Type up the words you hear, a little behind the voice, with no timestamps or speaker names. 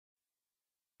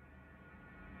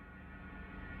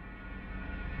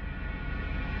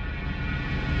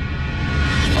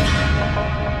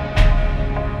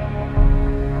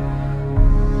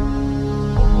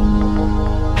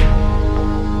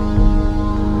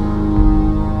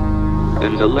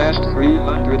In the last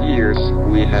 300 years,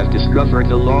 we have discovered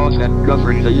the laws that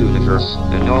govern the universe,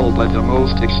 in all but the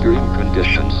most extreme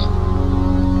conditions.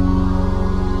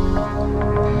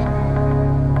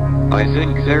 I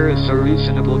think there is a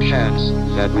reasonable chance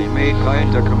that we may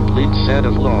find a complete set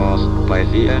of laws by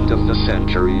the end of the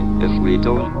century, if we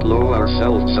don't blow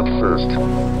ourselves up first.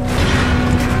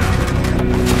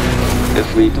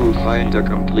 If we do find a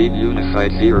complete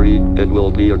unified theory, it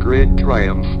will be a great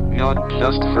triumph, not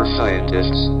just for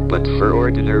scientists, but for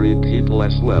ordinary people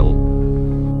as well.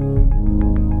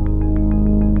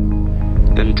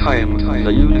 In time,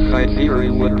 the unified theory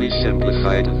would be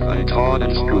simplified and taught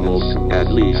in schools,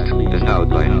 at least in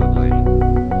outline.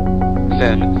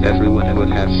 Then, everyone would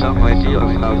have some idea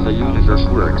of how the universe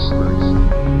works.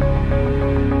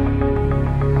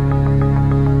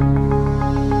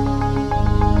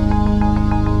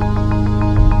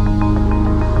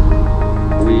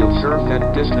 We observe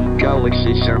that distant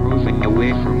galaxies are moving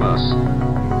away from us.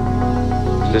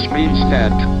 This means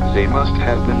that they must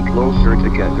have been closer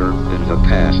together in the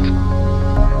past.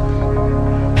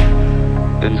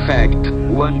 In fact,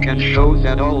 one can show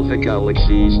that all the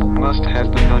galaxies must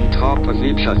have been on top of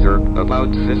each other about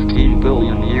 15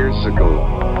 billion years ago.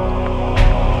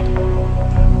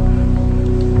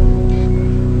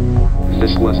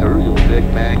 This was a real Big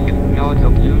Bang, not a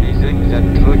puny thing that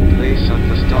took place on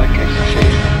the stock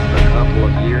exchange a couple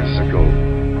of years ago.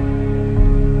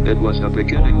 It was the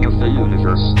beginning of the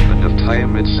universe and of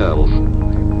time itself.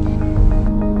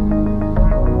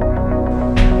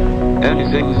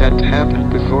 Anything that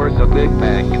happened before the Big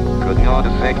Bang could not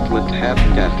affect what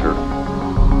happened after.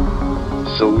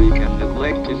 So we can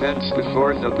neglect events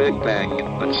before the Big Bang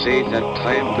and say that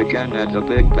time began at the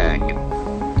Big Bang.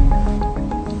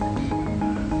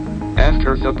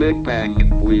 After the Big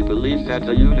Bang, we believe that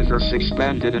the universe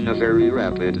expanded in a very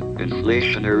rapid,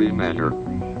 inflationary manner.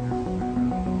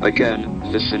 Again,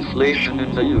 this inflation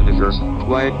in the universe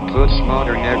quite puts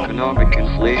modern economic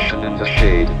inflation in the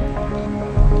shade.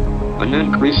 An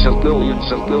increase of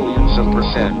billions of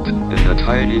percent in a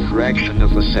tiny fraction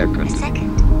of a second. A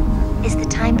second is the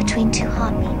time between two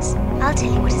heartbeats. I'll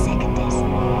tell you what a second is.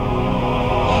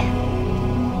 Yeah.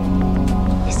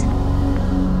 Listen.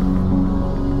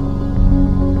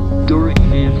 During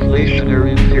the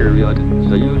inflationary period,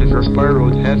 the universe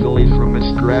borrowed heavily from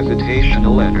its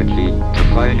gravitational energy to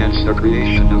finance the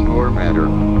creation of more matter.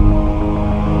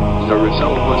 The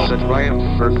result was a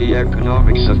triumph for the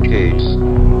economics of Keynes.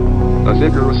 A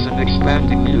vigorous and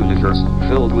expanding universe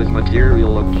filled with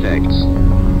material objects.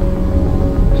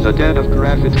 The debt of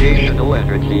gravitational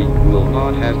energy will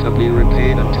not have to be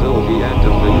repaid until the end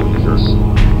of the universe.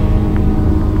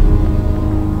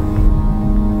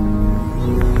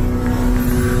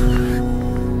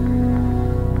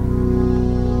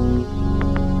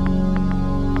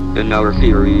 In our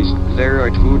theories, there are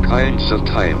two kinds of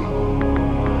time.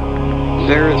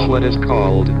 There is what is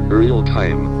called real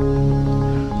time.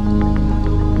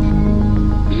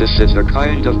 This is a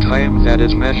kind of time that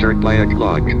is measured by a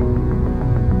clock.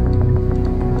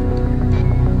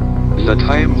 The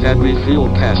time that we feel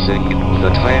passing,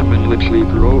 the time in which we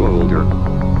grow older.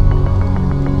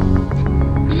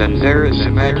 Then there is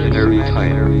imaginary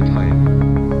time.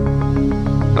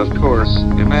 Of course,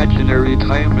 imaginary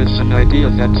time is an idea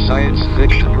that science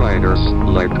fiction writers,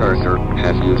 like Arthur,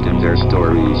 have used in their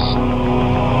stories.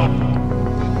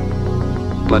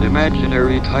 But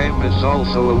imaginary time is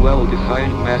also a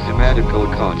well-defined mathematical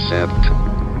concept.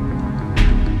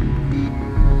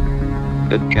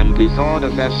 It can be thought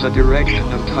of as a direction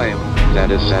of time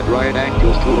that is at right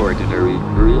angles to ordinary,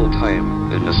 real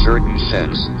time, in a certain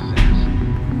sense.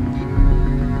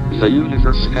 The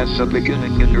universe has a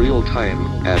beginning in real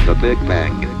time, at the Big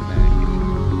Bang.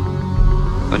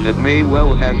 And it may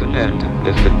well have an end,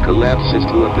 if it collapses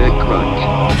to a big crunch.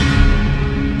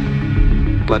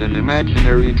 But in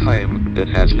imaginary time, it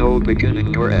has no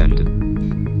beginning or end.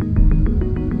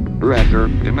 Rather,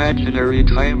 imaginary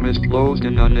time is closed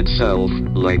in on itself,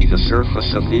 like the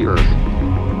surface of the Earth.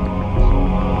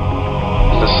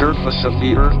 The surface of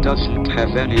the Earth doesn't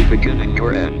have any beginning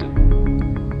or end.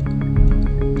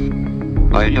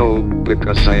 I know,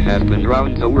 because I have been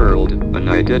round the world, and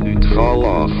I didn't fall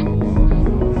off.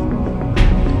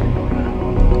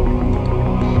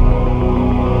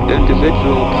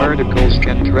 Individual particles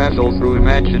can travel through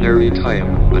imaginary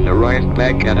time and arrive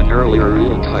back at an earlier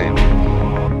real time.